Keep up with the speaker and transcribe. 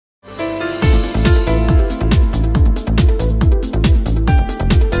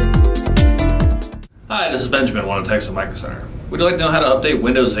Hi, this is Benjamin, one of the techs at Micro Center. Would you like to know how to update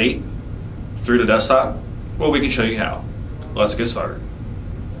Windows 8 through the desktop? Well, we can show you how. Let's get started.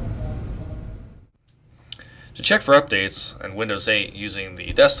 To check for updates on Windows 8 using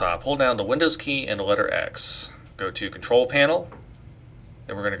the desktop, hold down the Windows key and the letter X. Go to Control Panel,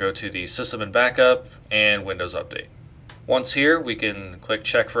 then we're going to go to the System and Backup and Windows Update. Once here, we can click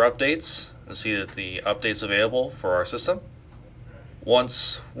Check for Updates and see that the updates available for our system.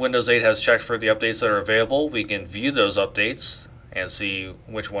 Once Windows 8 has checked for the updates that are available, we can view those updates and see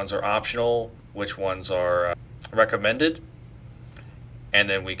which ones are optional, which ones are recommended, and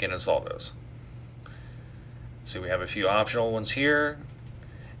then we can install those. So we have a few optional ones here,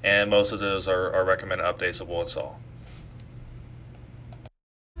 and most of those are recommended updates that we'll install.